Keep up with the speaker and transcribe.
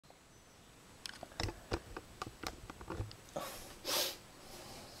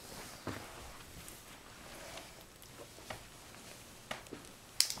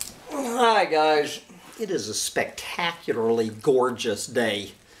guys, it is a spectacularly gorgeous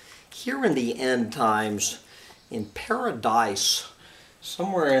day here in the end times in paradise,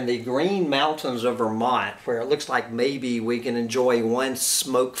 somewhere in the Green Mountains of Vermont, where it looks like maybe we can enjoy one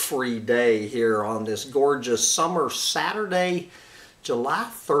smoke-free day here on this gorgeous summer Saturday,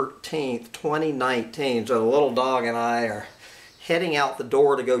 July 13th, 2019. So the little dog and I are heading out the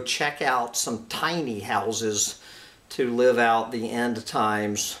door to go check out some tiny houses to live out the end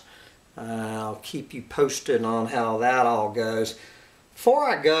times. I'll keep you posted on how that all goes. Before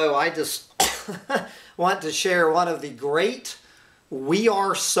I go, I just want to share one of the great "We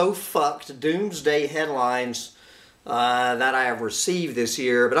Are So Fucked" doomsday headlines that I have received this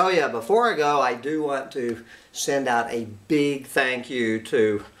year. But oh yeah, before I go, I do want to send out a big thank you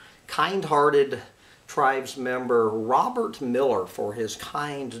to kind-hearted Tribes member Robert Miller for his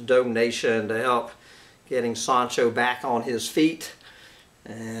kind donation to help getting Sancho back on his feet.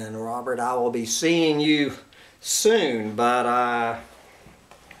 And Robert, I will be seeing you soon, but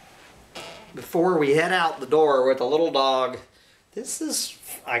before we head out the door with the little dog, this is,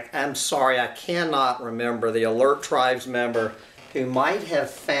 I'm sorry, I cannot remember the alert Tribes member who might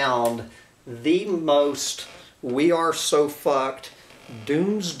have found the most "We Are So Fucked"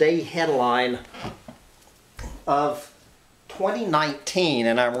 doomsday headline of 2019.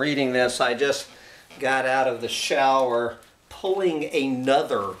 And I'm reading this, I just got out of the shower pulling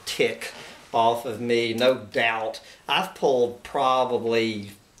another tick off of me, no doubt. I've pulled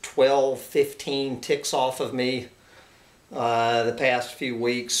probably 12, 15 ticks off of me the past few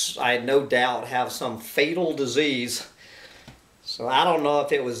weeks. I no doubt have some fatal disease. So I don't know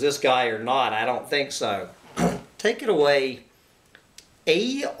if it was this guy or not. I don't think so. Take it away.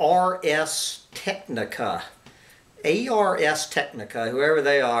 Ars Technica. Ars Technica, whoever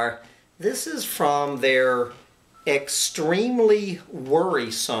they are. This is from their extremely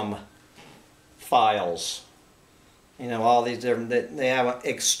worrisome files. You know, all these different, they have an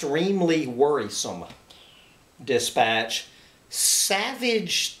extremely worrisome dispatch.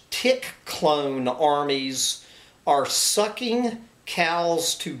 Savage tick clone armies are sucking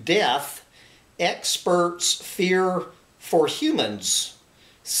cows to death. Experts fear for humans.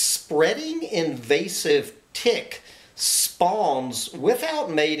 Spreading invasive tick spawns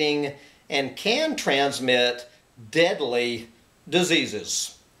without mating and can transmit deadly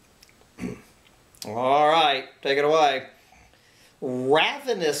diseases. All right, take it away.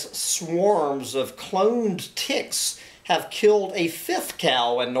 Ravenous swarms of cloned ticks have killed a 5th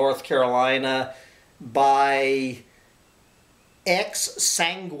cow in North Carolina by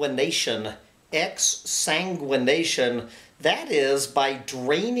exsanguination. Exsanguination, that is, by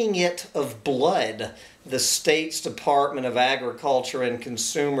draining it of blood. The state's Department of Agriculture and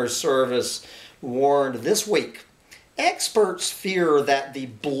Consumer Service warned this week. Experts fear that the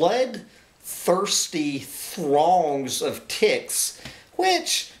blood-thirsty throngs of ticks,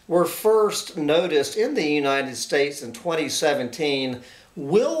 which were first noticed in the United States in 2017,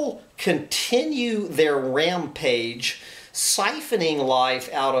 will continue their rampage, siphoning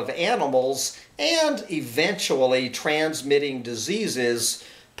life out of animals and eventually transmitting diseases,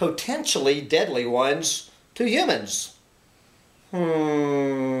 potentially deadly ones, to humans.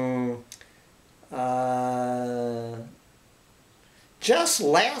 Just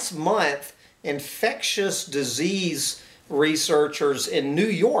last month, infectious disease researchers in New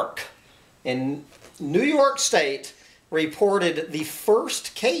York State, reported the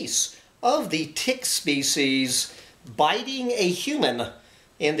first case of the tick species biting a human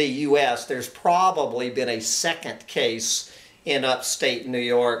in the U.S. There's probably been a second case in upstate New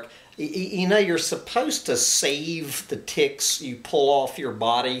York. You know, you're supposed to save the ticks you pull off your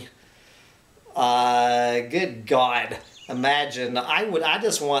body. Good God. Imagine, I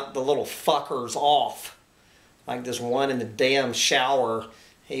just want the little fuckers off. Like this one in the damn shower.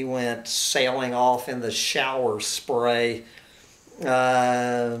 He went sailing off in the shower spray.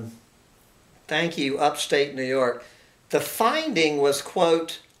 Thank you, upstate New York. The finding was,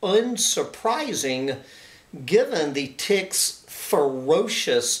 quote, unsurprising given the tick's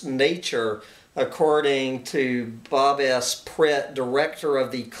ferocious nature, according to Bob S. Pritt, director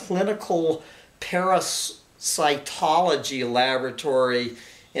of the Clinical Parasitology Laboratory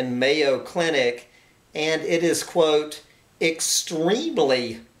in Mayo Clinic, and it is, quote,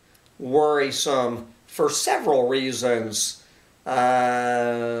 extremely worrisome for several reasons.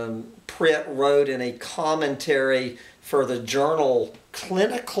 Pritt wrote in a commentary for the journal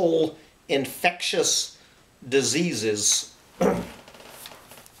Clinical Infectious Diseases.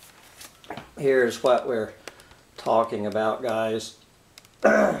 Here's what we're talking about, guys.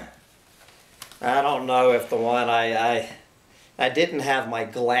 I don't know if the one I I didn't have my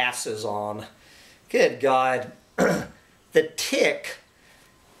glasses on. Good God. The tick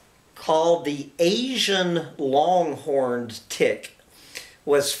called the Asian longhorned tick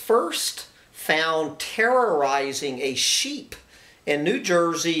was first found terrorizing a sheep in New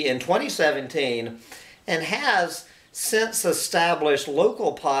Jersey in 2017 and has since established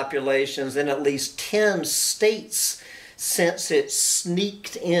local populations in at least 10 states since it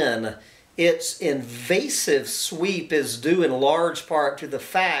sneaked in. Its invasive sweep is due in large part to the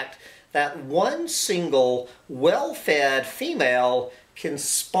fact that one single well-fed female can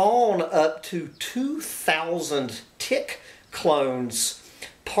spawn up to 2,000 tick clones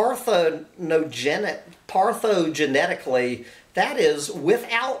parthogenetically, that is,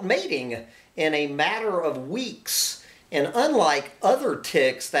 without mating, in a matter of weeks. And unlike other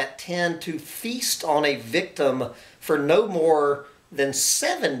ticks that tend to feast on a victim for no more than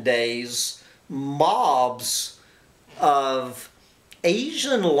 7 days, mobs of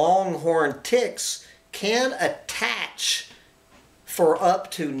Asian longhorn ticks can attach for up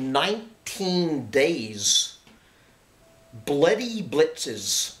to 19 days. Bloody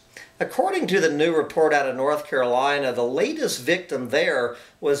blitzes. According to the new report out of North Carolina, the latest victim there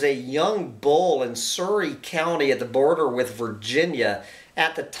was a young bull in Surry County at the border with Virginia.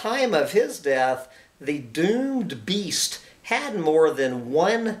 At the time of his death, the doomed beast had more than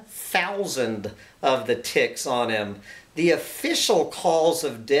 1,000 of the ticks on him. The official cause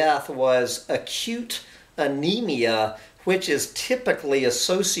of death was acute anemia, which is typically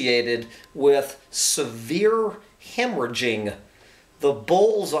associated with severe hemorrhaging. The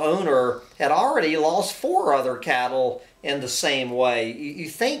bull's owner had already lost 4 other cattle in the same way. You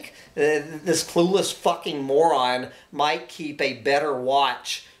think this clueless fucking moron might keep a better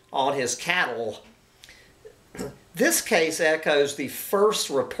watch on his cattle. This case echoes the first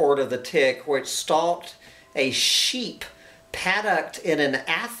report of the tick, which stalked a sheep paddocked in an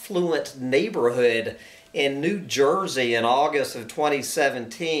affluent neighborhood in New Jersey in August of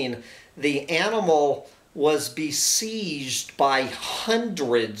 2017. The animal was besieged by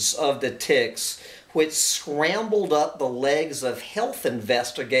hundreds of the ticks, which scrambled up the legs of health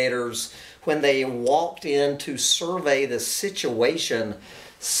investigators when they walked in to survey the situation.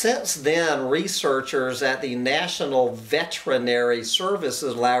 Since then, researchers at the National Veterinary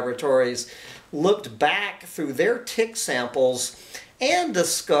Services Laboratories looked back through their tick samples and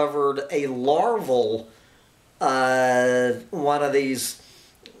discovered a larval, one of these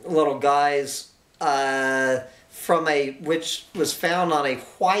little guys, which was found on a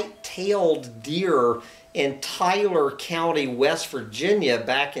white-tailed deer in Tyler County, West Virginia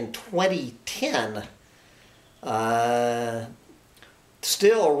back in 2010.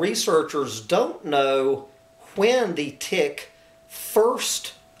 Still, researchers don't know when the tick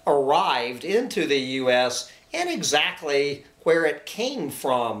first arrived into the U.S. and exactly where it came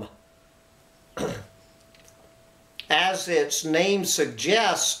from. As its name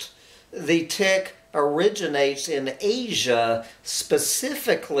suggests, the tick originates in Asia,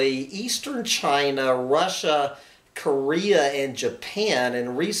 specifically Eastern China, Russia, Korea, and Japan.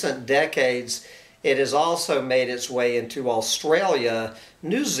 In recent decades, it has also made its way into Australia,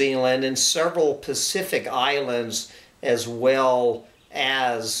 New Zealand, and several Pacific islands, as well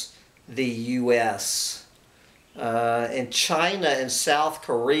as the U.S. In China and South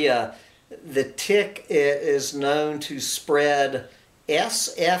Korea, the tick is known to spread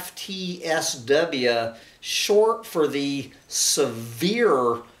SFTSW, short for the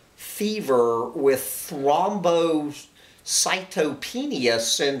severe fever with thrombocytopenia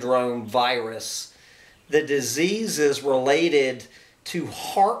syndrome virus. The disease is related to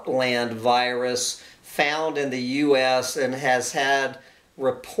heartland virus found in the U.S. and has had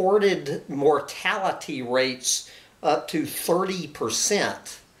reported mortality rates up to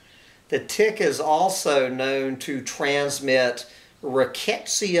 30%. The tick is also known to transmit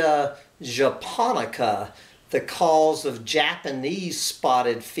Rickettsia japonica, the cause of Japanese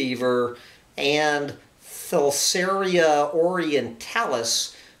spotted fever, and Theileria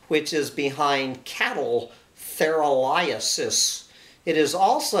orientalis, which is behind cattle theriasis. It has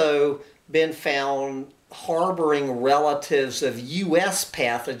also been found harboring relatives of U.S.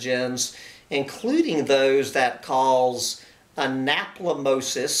 pathogens, including those that cause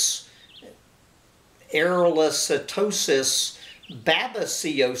anaplasmosis, ehrlichiosis,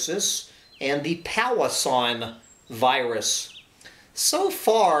 babesiosis, and the Powassan virus. So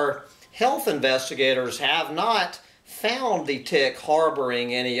far, health investigators have not found the tick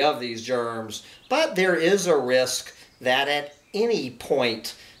harboring any of these germs, but there is a risk that at any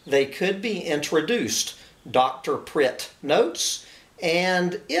point they could be introduced, Dr. Pritt notes,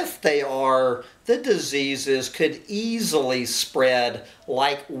 And if they are, the diseases could easily spread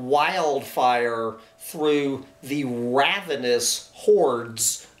like wildfire through the ravenous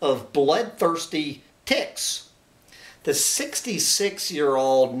hordes of bloodthirsty ticks. The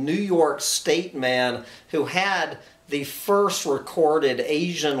 66-year-old New York State man who had the first recorded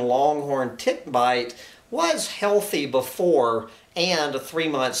Asian longhorn tick bite was healthy before and 3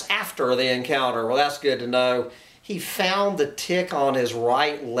 months after the encounter. Well, that's good to know. He found the tick on his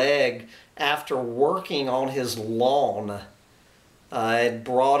right leg after working on his lawn. Had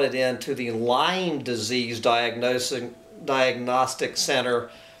brought it into the Lyme disease diagnostic center,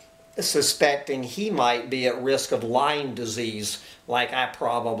 suspecting he might be at risk of Lyme disease, like I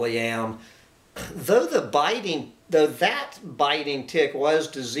probably am. Though that biting tick was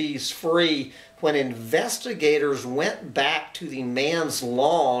disease-free, when investigators went back to the man's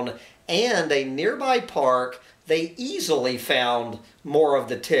lawn and a nearby park, they easily found more of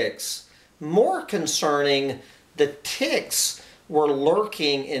the ticks. More concerning, the ticks were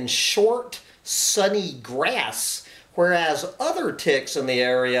lurking in short, sunny grass, whereas other ticks in the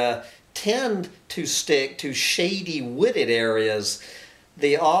area tend to stick to shady, wooded areas.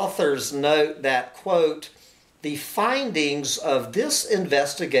 The authors note that, quote, "The findings of this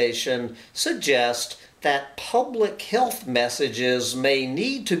investigation suggest that public health messages may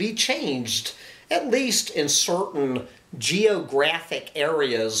need to be changed, at least in certain geographic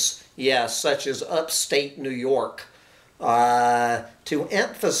areas," yes, such as upstate New York, to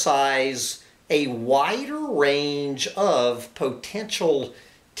emphasize a wider range of potential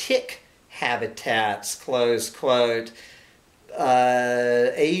tick habitats, close quote.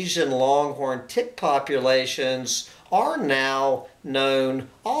 Asian longhorn tick populations are now known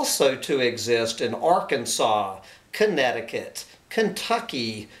also to exist in Arkansas, Connecticut,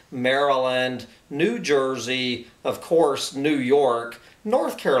 Kentucky, Maryland, New Jersey, of course, New York,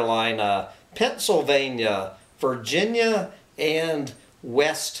 North Carolina, Pennsylvania, Virginia, and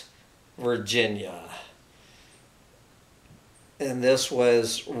West Virginia. And this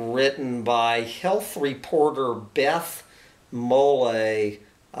was written by health reporter Beth Mole,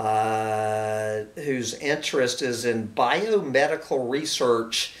 whose interest is in biomedical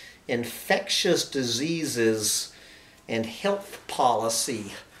research, infectious diseases, and health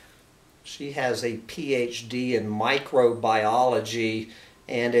policy. She has a PhD in microbiology,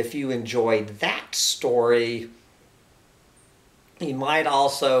 and if you enjoyed that story, you might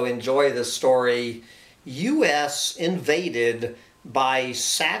also enjoy the story U.S. invaded by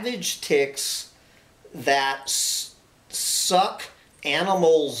savage ticks that suck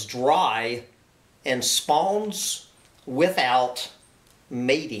animals dry and spawns without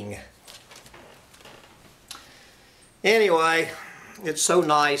mating. Anyway, it's so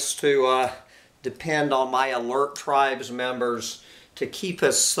nice to depend on my alert tribes members to keep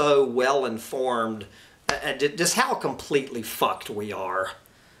us so well informed just how completely fucked we are.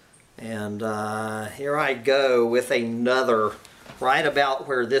 And here I go with another, right about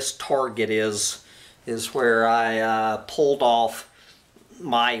where this target is where I pulled off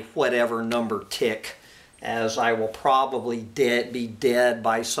my whatever number tick, as I will probably be dead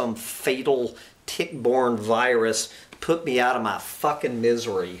by some fatal tick-borne virus. Put me out of my fucking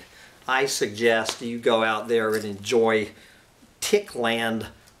misery. I suggest you go out there and enjoy tick land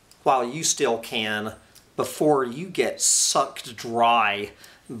while you still can, before you get sucked dry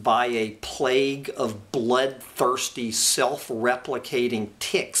by a plague of bloodthirsty, self-replicating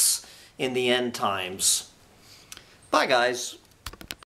ticks in the end times. Bye, guys.